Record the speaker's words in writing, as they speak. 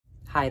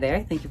Hi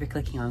there, thank you for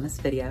clicking on this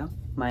video.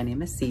 My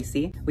name is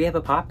Cece. We have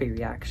a Poppy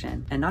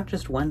reaction, and not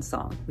just one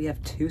song, we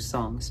have two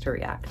songs to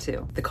react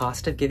to. The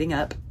Cost of Giving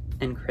Up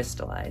and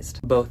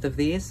Crystallized. Both of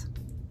these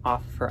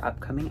off of her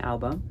upcoming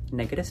album,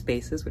 Negative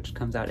Spaces, which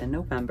comes out in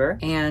November,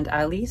 and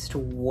at least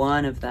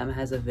one of them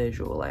has a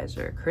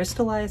visualizer.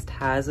 Crystallized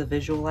has a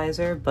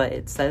visualizer, but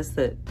it says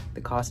that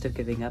The Cost of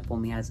Giving Up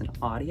only has an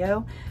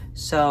audio,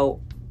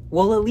 so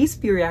we'll at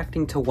least be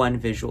reacting to one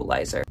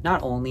visualizer.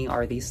 Not only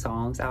are these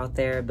songs out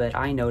there, but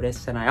I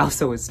noticed and I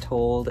also was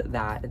told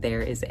that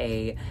there is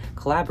a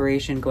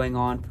collaboration going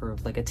on for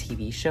like a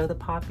TV show that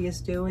Poppy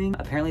is doing.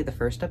 Apparently the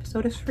first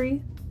episode is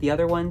free. The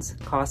other ones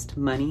cost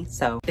money.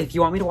 So if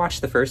you want me to watch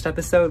the first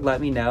episode,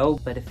 let me know.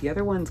 But if the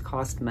other ones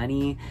cost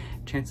money,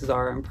 chances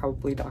are I'm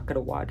probably not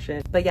gonna watch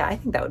it. But yeah, I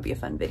think that would be a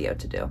fun video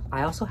to do.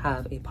 I also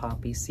have a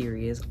Poppy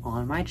series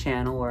on my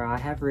channel where I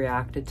have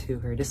reacted to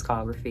her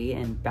discography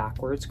in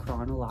backwards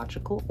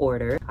chronological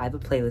order. I have a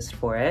playlist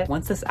for it.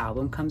 Once this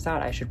album comes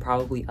out, I should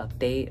probably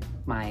update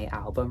my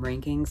album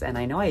rankings. And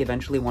I know I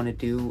eventually want to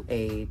do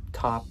a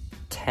top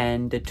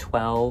 10 to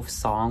 12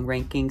 song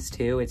rankings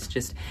too.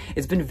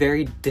 It's been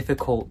very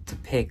difficult to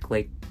pick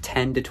like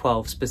 10 to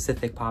 12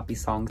 specific Poppy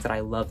songs that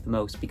I love the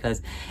most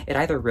because it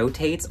either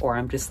rotates or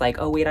I'm just like,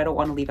 oh wait, I don't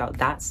want to leave out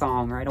that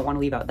song or I don't want to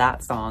leave out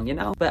that song, you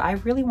know? But I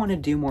really want to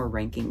do more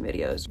ranking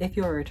videos. If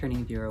you're a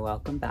returning viewer,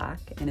 welcome back.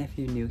 And if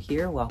you're new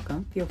here,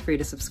 welcome. Feel free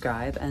to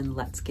subscribe and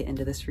let's get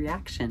into this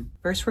reaction.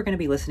 First, we're going to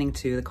be listening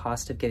to The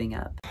Cost of Giving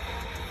Up.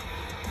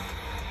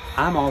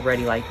 I'm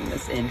already liking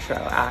this intro,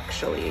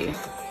 actually.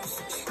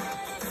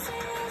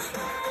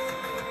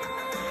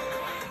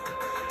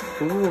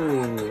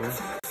 Ooh.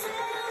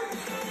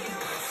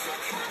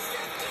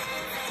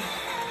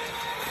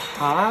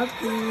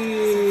 Poppy!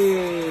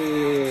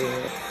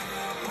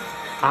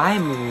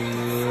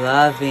 I'm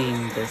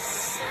loving the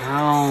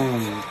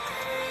sound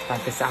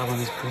that this album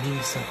is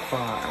bringing so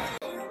far.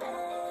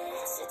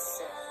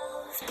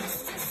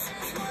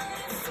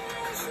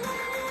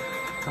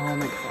 Oh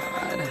my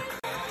god.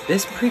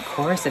 This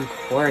pre-chorus and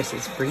chorus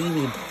is bringing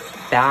me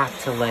back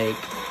to like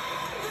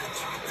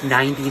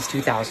 90s,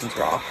 2000s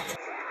rock.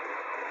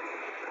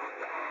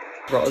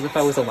 Bro, as if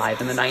I was alive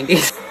in the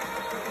 90s.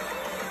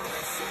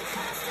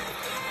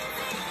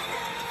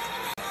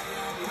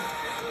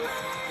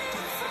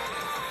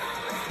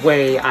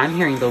 Wait, I'm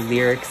hearing the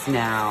lyrics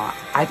now.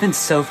 I've been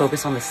so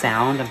focused on the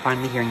sound, I'm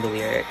finally hearing the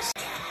lyrics.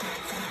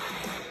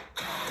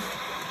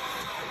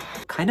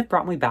 Kind of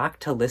brought me back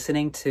to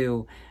listening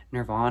to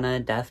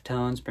Nirvana,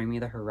 Deftones, Bring Me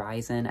the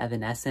Horizon,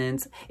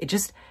 Evanescence. It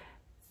just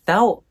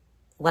felt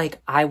like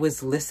I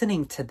was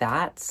listening to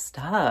that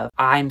stuff.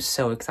 I'm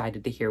so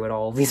excited to hear what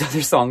all of these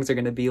other songs are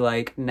gonna be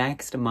like.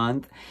 Next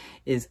month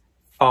is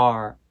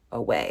far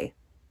away.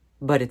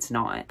 But it's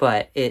not.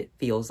 But it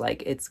feels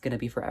like it's gonna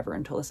be forever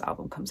until this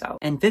album comes out.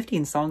 And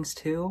 15 songs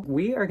too,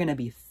 we are gonna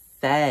be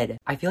fed.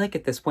 I feel like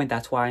at this point,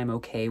 that's why I'm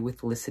okay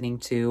with listening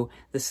to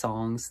the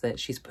songs that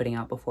she's putting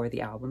out before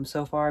the album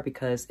so far,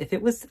 because if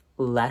it was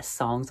less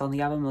songs on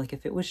the album, like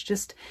if it was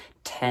just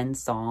 10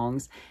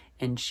 songs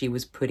and she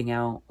was putting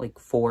out like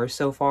 4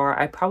 so far,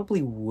 I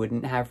probably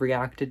wouldn't have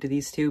reacted to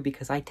these two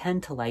because I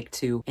tend to like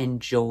to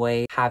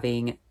enjoy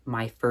having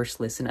my first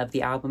listen of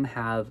the album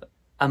have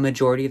a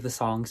majority of the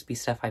songs be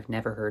stuff I've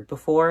never heard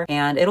before,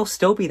 and it'll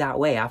still be that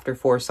way after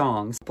 4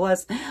 songs.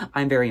 Plus,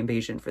 I'm very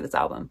impatient for this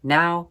album.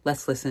 Now,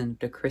 let's listen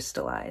to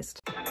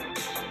Crystallized.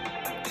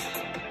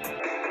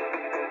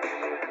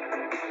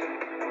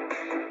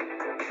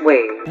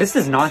 Wait, this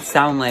does not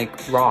sound like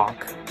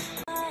rock.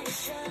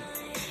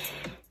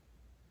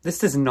 This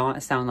does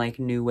not sound like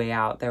New Way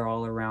Out, They're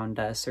All Around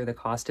Us, or The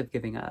Cost of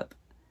Giving Up.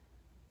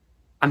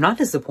 I'm not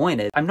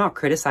disappointed. I'm not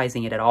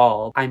criticizing it at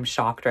all. I'm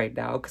shocked right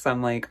now because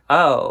I'm like,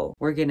 oh,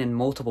 we're getting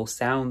multiple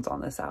sounds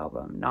on this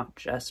album, not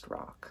just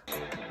rock.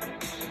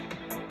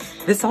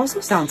 This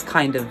also sounds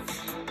kind of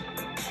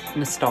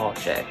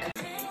nostalgic.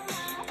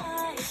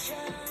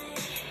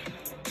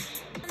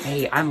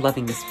 Hey, I'm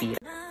loving this beat.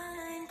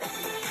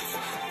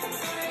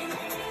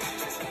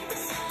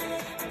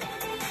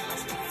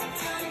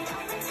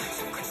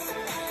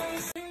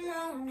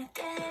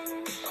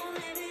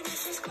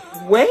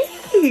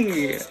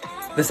 Wait!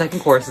 The second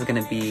chorus is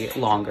gonna be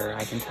longer,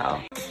 I can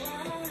tell.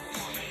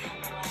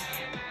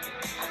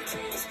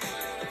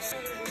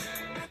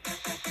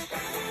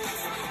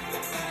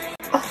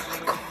 Oh my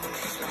god.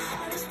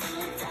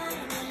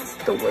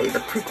 The way the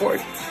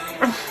pre-chord.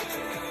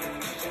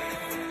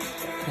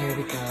 There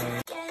we go.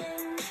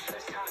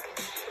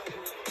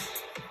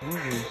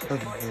 Ooh, the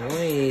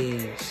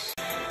voice.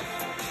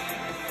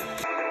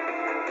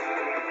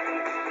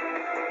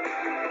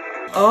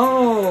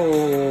 Oh.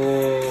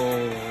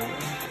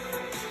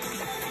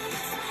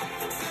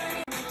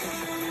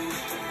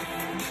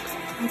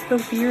 The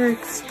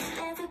lyrics.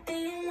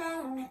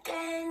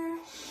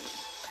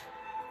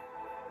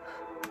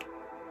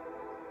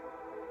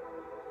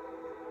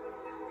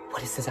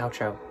 What is this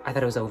outro? I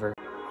thought it was over.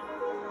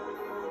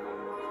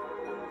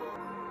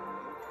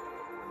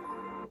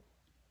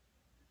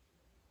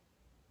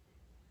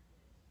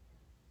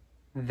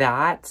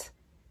 That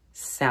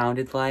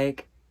sounded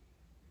like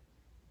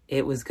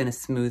it was gonna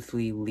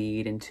smoothly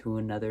lead into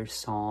another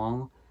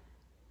song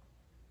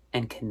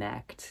and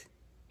connect.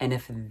 And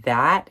if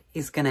that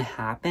is gonna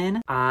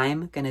happen,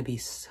 I'm gonna be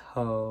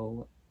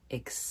so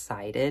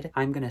excited.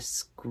 I'm gonna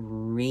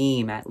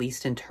scream, at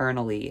least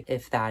internally,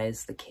 if that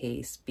is the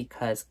case,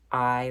 because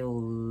I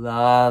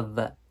love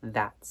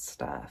that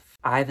stuff.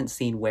 I haven't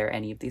seen where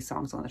any of these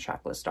songs on the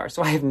track list are,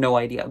 so I have no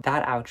idea.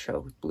 That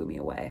outro blew me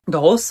away. The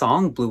whole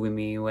song blew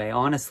me away,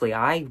 honestly.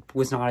 I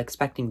was not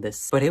expecting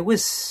this, but it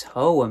was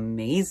so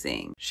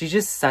amazing. She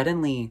just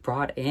suddenly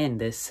brought in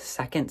this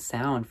second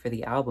sound for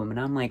the album, and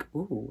I'm like,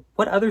 ooh,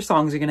 what other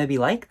songs are gonna be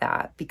like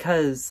that?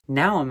 Because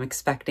now I'm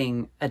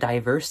expecting a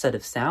diverse set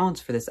of sounds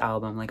for this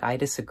album, like I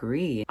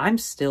Disagree. I'm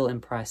still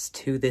impressed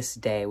to this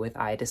day with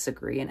I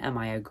Disagree and Am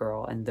I a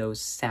Girl and those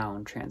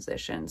sound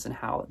transitions and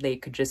how they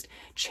could just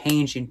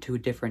change into a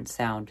different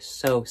sound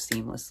so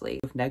seamlessly.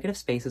 If Negative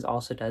Spaces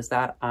also does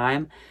that,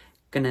 I'm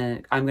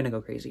gonna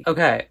go crazy.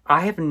 Okay,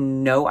 I have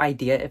no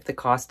idea if the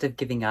cost of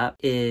giving up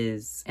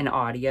is an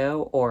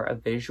audio or a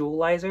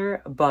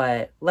visualizer,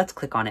 but let's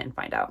click on it and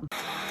find out.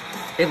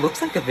 It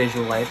looks like a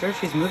visualizer.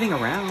 She's moving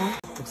around.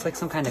 Looks like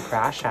some kind of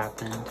crash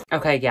happened.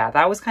 Okay, yeah,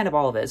 that was kind of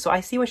all of it. So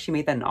I see why she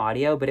made that in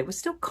audio, but it was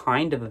still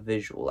kind of a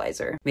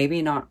visualizer.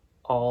 Maybe not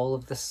all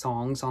of the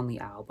songs on the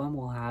album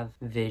will have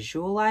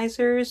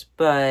visualizers,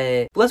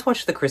 but let's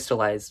watch the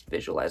crystallized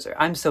visualizer.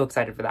 I'm so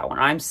excited for that one.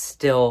 I'm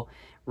still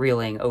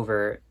reeling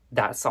over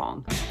that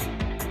song.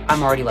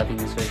 I'm already loving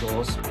these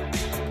visuals.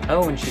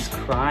 Oh, and she's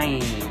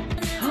crying.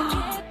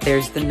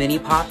 There's the mini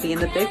Poppy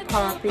and the big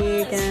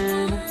Poppy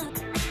again.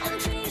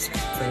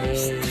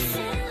 Wait.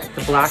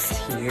 The black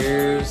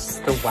tears,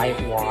 the white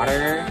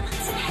water.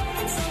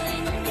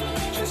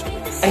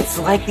 It's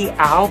like the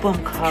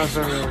album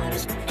cover.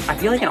 I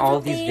feel like in all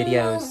of these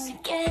videos,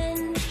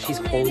 she's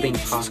holding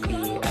Poppy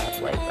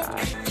up like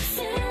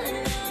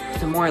that.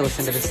 The more I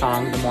listen to the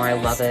song, the more I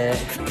love it.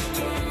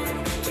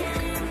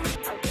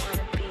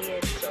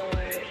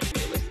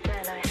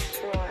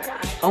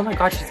 Oh my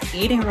god, she's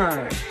eating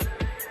her!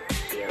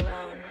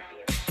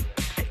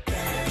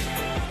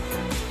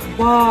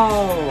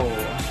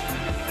 Whoa!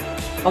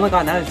 Oh my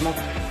god, now there's more.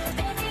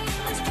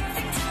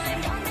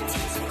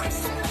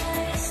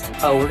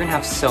 Oh, we're gonna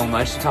have so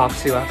much to talk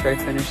to after I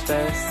finish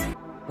this.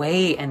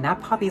 Wait, and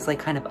that Poppy's like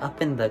kind of up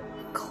in the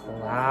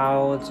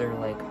clouds, or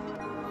like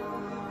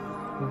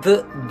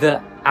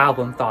the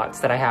album thoughts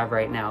that I have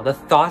right now. The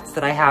thoughts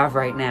that I have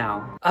right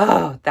now.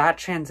 Oh, that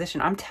transition.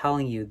 I'm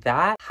telling you,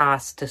 that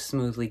has to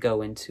smoothly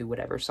go into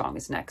whatever song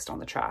is next on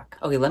the track.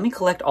 Okay, let me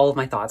collect all of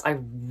my thoughts. I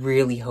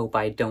really hope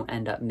I don't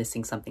end up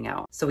missing something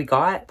out. So we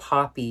got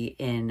Poppy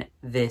in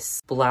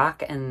this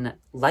black and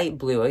light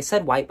blue. I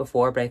said white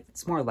before, but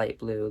it's more light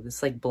blue.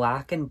 This like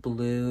black and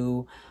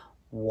blue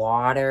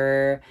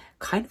water,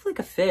 kind of like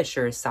a fish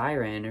or a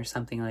siren or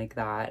something like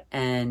that.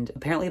 And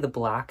apparently the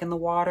black in the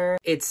water,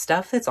 it's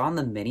stuff that's on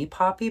the mini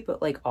Poppy,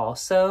 but like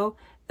also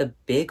the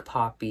big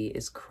Poppy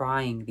is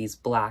crying these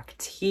black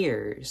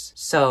tears.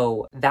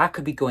 So that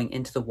could be going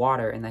into the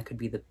water, and that could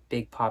be the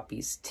big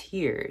Poppy's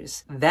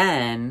tears.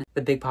 Then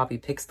the big Poppy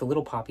picks the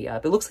little Poppy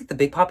up. It looks like the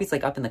big Poppy's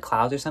like up in the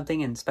clouds or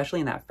something, and especially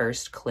in that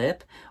first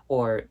clip,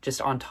 or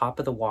just on top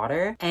of the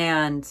water.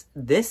 And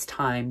this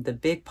time the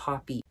big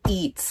Poppy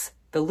eats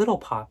the little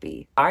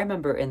Poppy. I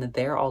remember in the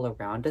They're All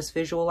Around Us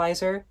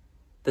visualizer,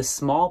 the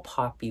small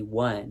Poppy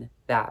won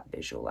that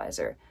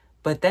visualizer.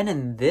 But then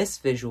in this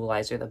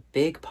visualizer, the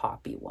big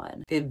Poppy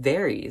won. It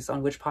varies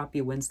on which Poppy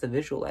wins the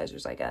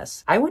visualizers, I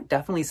guess. I would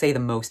definitely say the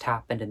most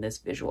happened in this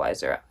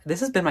visualizer.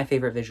 This has been my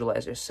favorite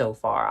visualizer so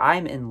far.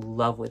 I'm in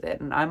love with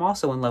it, and I'm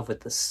also in love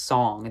with the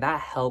song. That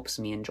helps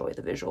me enjoy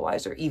the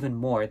visualizer even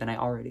more than I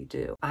already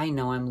do. I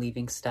know I'm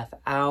leaving stuff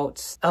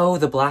out. Oh,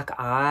 the black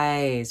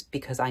eyes,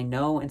 because I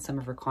know in some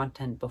of her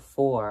content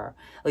before,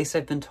 at least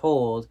I've been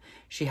told,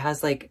 she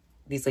has like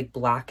these like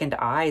blackened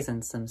eyes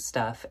and some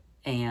stuff,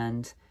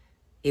 and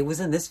it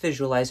was in this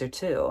visualizer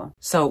too.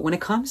 So when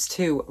it comes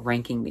to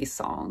ranking these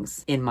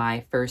songs, in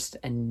my first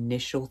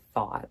initial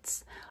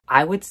thoughts,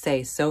 I would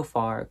say so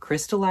far,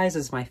 Crystallized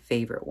is my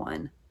favorite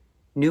one.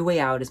 New Way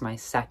Out is my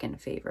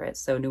second favorite.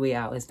 So New Way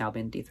Out has now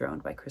been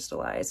dethroned by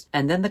Crystallized.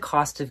 And then The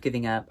Cost of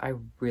Giving Up, I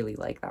really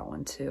like that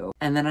one too.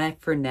 And then I,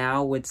 for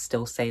now, would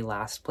still say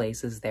Last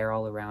Place is They're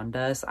All Around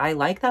Us. I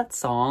like that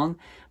song,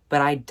 but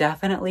I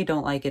definitely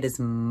don't like it as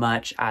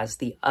much as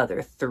the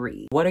other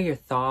three. What are your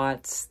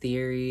thoughts,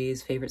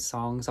 theories, favorite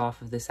songs off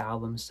of this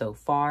album so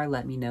far?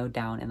 Let me know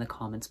down in the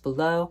comments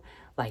below.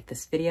 Like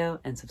this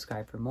video and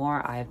subscribe for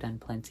more. I have done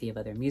plenty of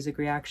other music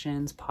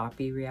reactions,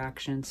 Poppy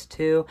reactions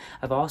too.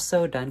 I've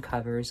also done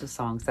covers of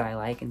songs that I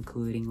like,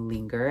 including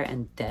Linger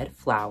and Dead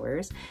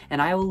Flowers,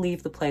 and I will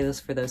leave the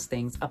playlist for those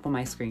things up on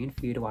my screen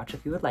for you to watch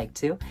if you would like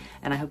to,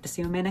 and I hope to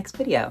see you in my next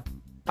video.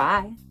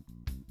 Bye!